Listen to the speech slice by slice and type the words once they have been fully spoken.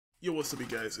Yo, what's up, you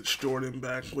guys? It's Jordan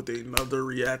back with another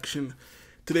reaction.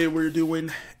 Today we're doing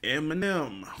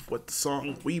Eminem with the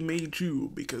song We Made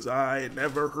You because I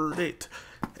never heard it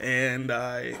and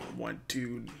I want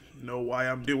to know why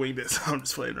I'm doing this. I'm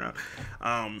just playing around.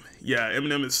 Yeah,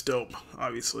 Eminem is dope,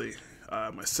 obviously.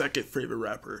 My second favorite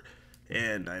rapper,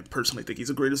 and I personally think he's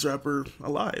the greatest rapper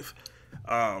alive.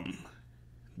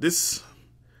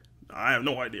 I have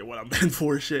no idea what I'm in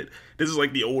for shit. This is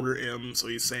like the older M, so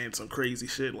he's saying some crazy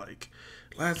shit like,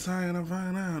 last time I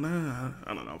find out,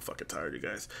 I don't know, I'm fucking tired, you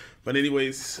guys. But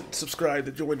anyways, subscribe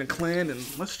to join the clan,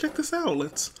 and let's check this out.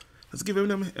 Let's give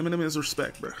Eminem his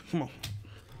respect, bro. Come on.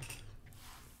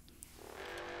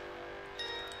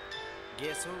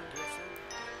 Guess who?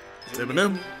 It's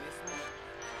Eminem.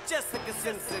 Jessica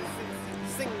Simpson.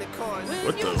 Sing the chorus.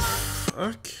 What the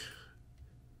fuck?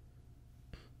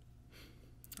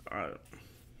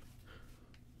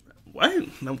 What?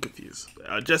 I'm confused.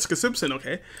 Jessica Simpson,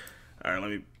 okay. Alright, let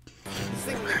me...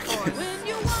 Sing the chorus. When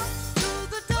you walked through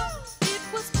the door, it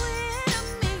was clear to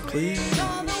me. Clear. You're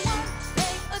the one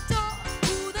they adore,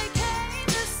 who they came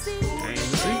to see. Came to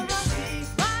see. You're the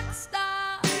rock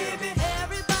star.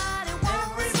 Everybody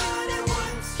wants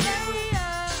you.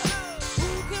 Who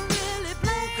can really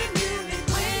play music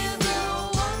when the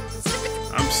ones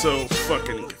who I'm so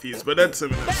fucking confused, but that's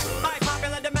Eminem, so... By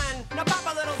popular demand, no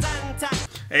papa little Zanta.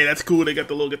 Hey, that's cool. They got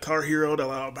the little guitar hero. The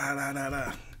little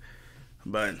ba-da-da-da.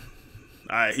 But,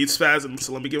 alright, he's spazzing,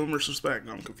 so let me give him respect.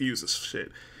 I'm confused as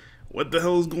shit. What the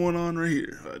hell is going on right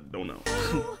here? I don't know.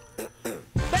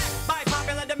 Back by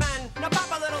popular demand, no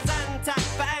papa little Zanta.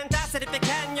 Fantastic if you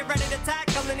can, you're ready to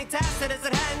tackle any task that is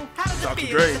at hand. How does it Dr.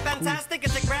 feel? Dre, Is it fantastic?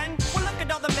 Is it grand? Well, look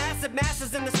at all the massive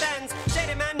masses in the stands.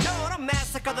 Shady man, no, don't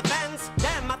massacre the fans.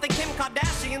 Damn, I think Kim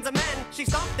Kardashian's a man. She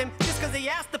stopped him just cause he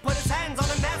asked to put his hands on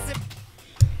a massive...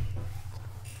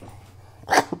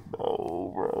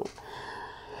 Oh, bro.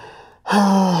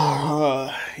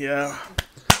 Yeah.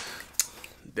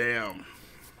 Damn.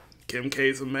 Kim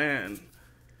K's a man.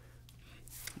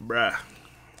 Bruh.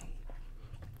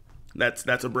 That's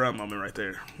a bruh moment right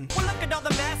there. Well, look at all the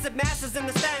massive masses in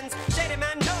the stands. Shady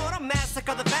man, no, don't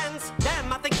massacre the fans.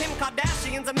 Damn, I think Kim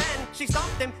Kardashian's a man. She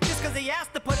stopped him just cause he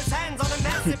asked to put his hands on a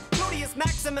massive Gluteus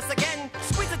Maximus again.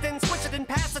 Squeeze it in, switch it and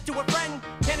pass it to a friend.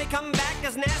 Can he come back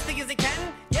as nasty as he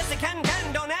can? Yes, he can,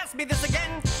 don't ask me this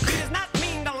again. He does not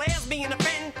mean to lesbian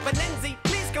offend. But Lindsay,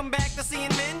 please come back to seeing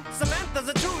men. Samantha's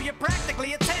a 2, you're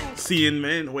practically a 10. Seeing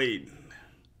men? Wait.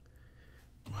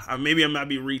 Maybe I might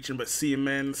be reaching, but seeing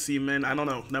men, I don't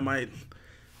know. That might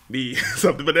be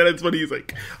something. But then it's when he's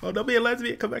like, oh, don't be a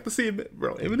lesbian, come back to seeing men.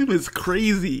 Bro, Eminem is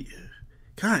crazy.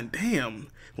 God damn.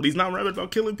 When he's not rapping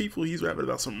about killing people, he's rapping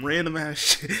about some random ass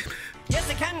shit. Yes,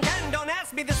 he can, don't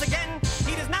ask me this again.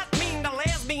 He does not mean to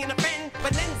lesbian offend.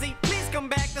 But Lindsay, please come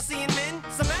back to seeing men.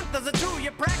 Samantha's a 2,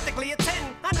 you're practically a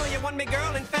 10. I know you want me,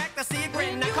 girl, in fact, I see a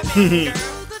grin. Now come in, girl.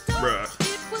 Bruh.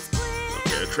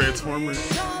 Okay, Transformer.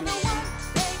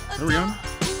 Rihanna?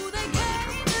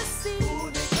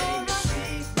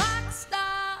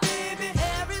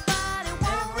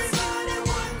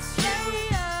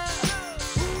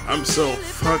 I'm so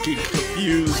fucking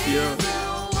confused, yo.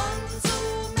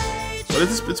 But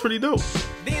it's pretty dope.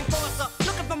 The enforcer,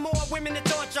 looking for more women to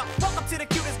torture. Walk up to the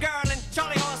cutest girl and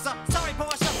Charlie Horser. Sorry,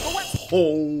 Portia, but what's...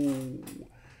 Oh.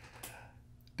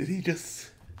 Did he just...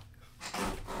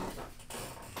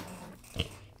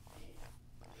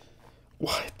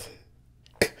 What?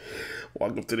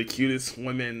 Walk up to the cutest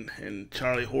women and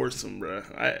Charlie Horse him, bro.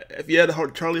 If you had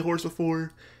heard Charlie Horse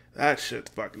before, that shit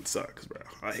fucking sucks, bro.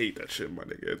 I hate that shit, my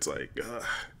nigga. It's like,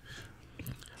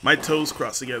 my toes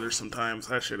cross together sometimes.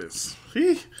 That shit is...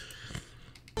 The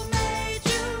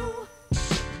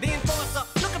enforcer,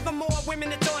 looking for more women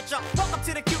to torture. Walk up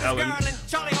to the cutest Ellen. girl and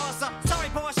Charlie Horser. Sorry,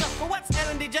 Portia, but what's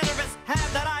Ellen DeGeneres?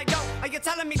 Have that I don't. Are you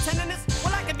telling me tenderness?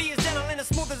 Well, I can be as gentle and as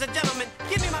smooth as a gentleman.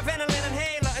 Give me my Ventolin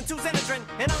inhaler and 2 Xenadrin,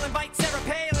 and I'll invite Sarah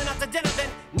Palin out to dinner then.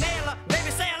 Nail her, baby,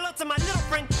 say hello to my little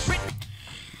friend.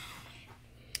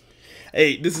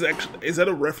 Hey, this is actually, is that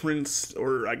a reference,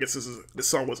 or I guess this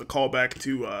song was a callback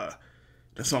to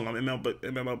the song on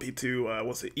MLP2,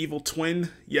 what's it, Evil Twin?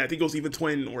 Yeah, I think it was Evil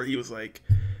Twin, where he was like,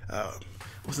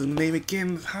 what's his name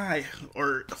again? Hi,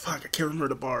 or, fuck, I can't remember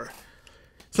the bar.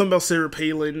 Something about Sarah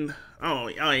Palin. Oh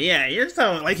yeah, you're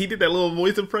so, like, he did that little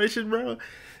voice impression, bro.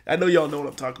 I know y'all know what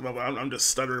I'm talking about, but I'm just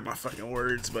stuttering my fucking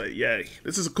words, but yeah,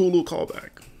 this is a cool little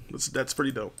callback. That's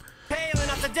pretty dope. Palin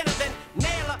out to dinner then.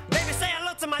 Nail her, baby, say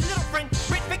hello to my little friend.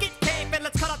 Rich, forget cape and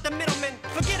let's cut out the middleman.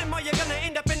 Forget him or you're gonna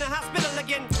end up in the hospital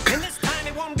again. And this time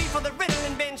it won't be for the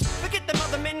Ritalin binge. Forget them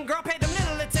other men, girl, pay them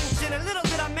little attention. A little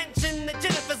did I mention that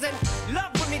Jennifer's in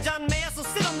love with me, John Mayer, so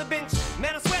sit on the bench.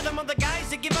 Man, I swear the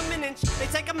inch. They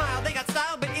take a mile, they got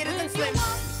style, but it isn't slim.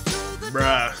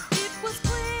 Bruh. It was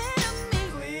clear to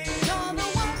me. You're the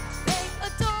one they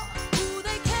adore, who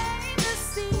they came to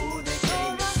see.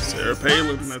 Sarah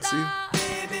Palin, let's see.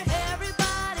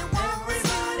 Everybody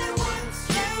wants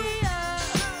you.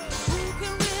 Who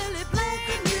can really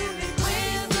blame you?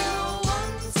 We're the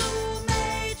ones who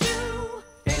made you.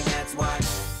 And that's why,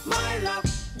 my love,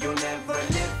 you'll never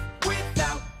live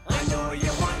without. I know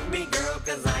you want me, girl,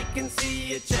 cause I can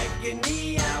see you checking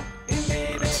me out. And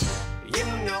baby, you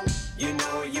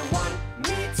know you want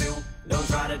me too. Don't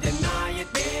try to deny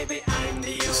it, baby, I'm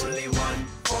the only one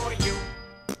for you.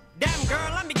 Damn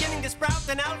girl, I'm beginning to sprout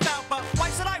an alfalfa. Why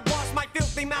should I wash my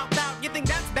filthy mouth out? You think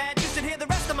that's bad? You should hear the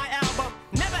rest of my album.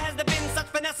 Never has there been such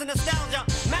finesse and nostalgia.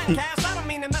 Man, Cass, I don't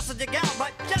mean to message a gal,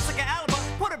 but Jessica Alba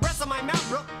put her breasts on my mouth,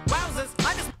 bro. Wowzers,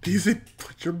 I just Do you say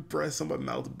put your breasts on my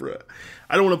mouth, bruh?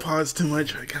 I don't want to pause too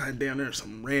much. God damn, there's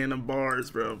some random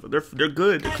bars, bro. But they're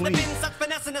good. They're has there clean. been such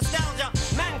finesse and nostalgia.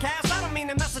 Man, Cass, I don't mean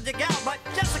to message a gal, but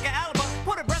Jessica Alba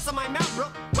put her breasts on my mouth, bro.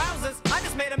 Wowzers, I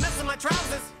just made a mess of my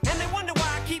trousers. And they wonder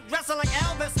why I keep dressing like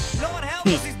Elvis. Lord help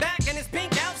us, he's back in his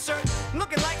pink Elf shirt,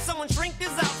 looking like someone shrinked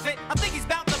his outfit. I think he's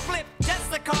about to flip.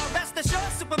 Jessica, rest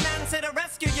assured, Superman's here to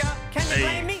rescue ya. Can you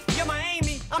blame me? You're my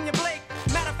Amy, I'm your Blake.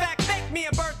 Matter of fact, bake me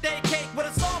a birthday cake with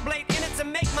a saw blade in it to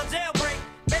make my jailbreak.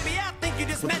 Baby, I think you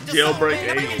just met your Jailbreak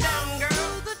soulmate. Bring Amy. it down, girl.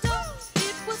 Through the door,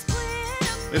 it was clear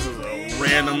to me. This is a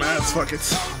random ass fucking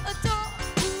song. Adore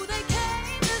who they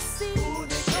came to see. Who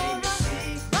they came to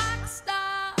see. Rock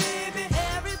star. Baby,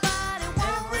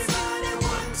 Everybody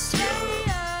wants you.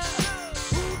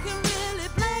 Who can really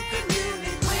blame you?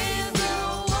 We're the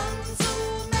ones who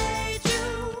made you.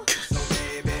 so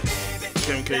baby, baby,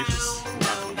 Kim K just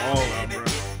knocked them all out, bro.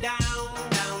 down,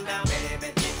 down, down, baby,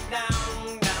 get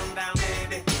down, down, down,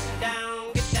 baby, get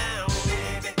down,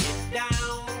 baby, get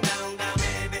down, down,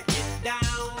 baby, get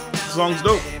down, down. Song's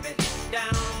dope. Baby, get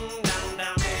down,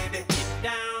 down, baby, get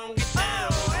down, get down.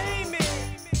 Oh, Amy,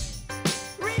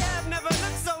 rehab never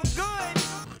looked so good.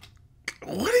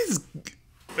 What is?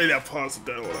 Wait, that pause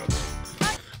that. Hold on.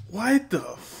 What the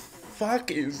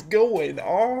fuck is going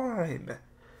on?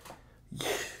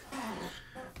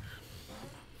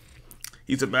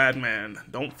 He's a bad man.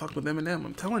 Don't fuck with Eminem.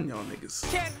 I'm telling y'all niggas.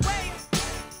 Can't wait.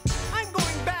 I'm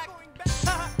going back.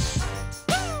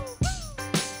 Woo!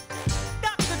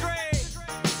 Dr. Dre.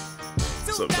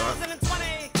 up, Doc?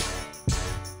 2020.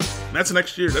 That's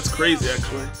next year. That's crazy,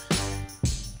 actually.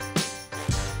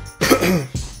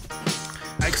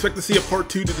 I expect to see a part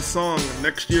 2 to the song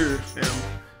next year, fam.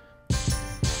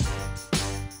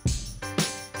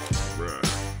 Bruh.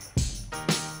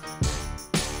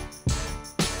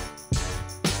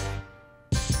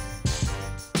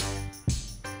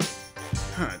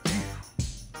 God damn.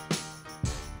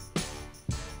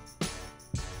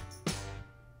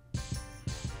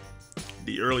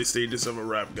 The early stages of a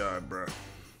rap god, bruh.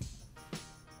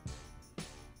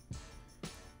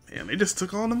 Man, they just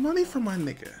took all the money from my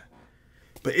nigga.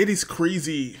 But it is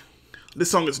crazy.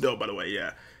 This song is dope, by the way,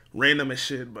 yeah. Random as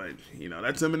shit, but, you know,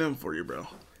 that's Eminem for you, bro.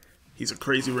 He's a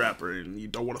crazy rapper, and you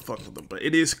don't want to fuck with him. But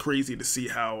it is crazy to see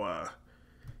how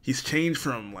he's changed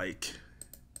from, like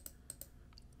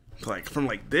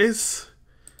this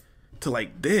to,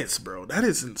 like, this, bro. That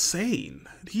is insane.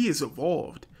 He has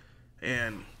evolved,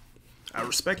 and I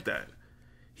respect that.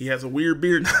 He has a weird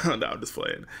beard now. No, I'm just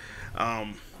playing.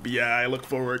 But yeah, I look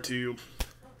forward to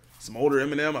some older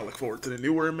Eminem. I look forward to the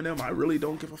newer Eminem. I really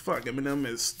don't give a fuck. Eminem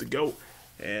is the GOAT,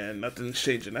 and nothing's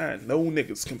changing that. No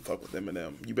niggas can fuck with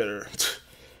Eminem. You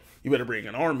better bring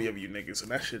an army of you niggas, and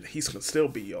that shit, he's gonna still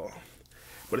be y'all.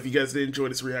 But if you guys did enjoy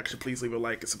this reaction, please leave a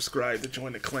like and subscribe to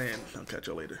join the clan. I'll catch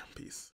y'all later. Peace.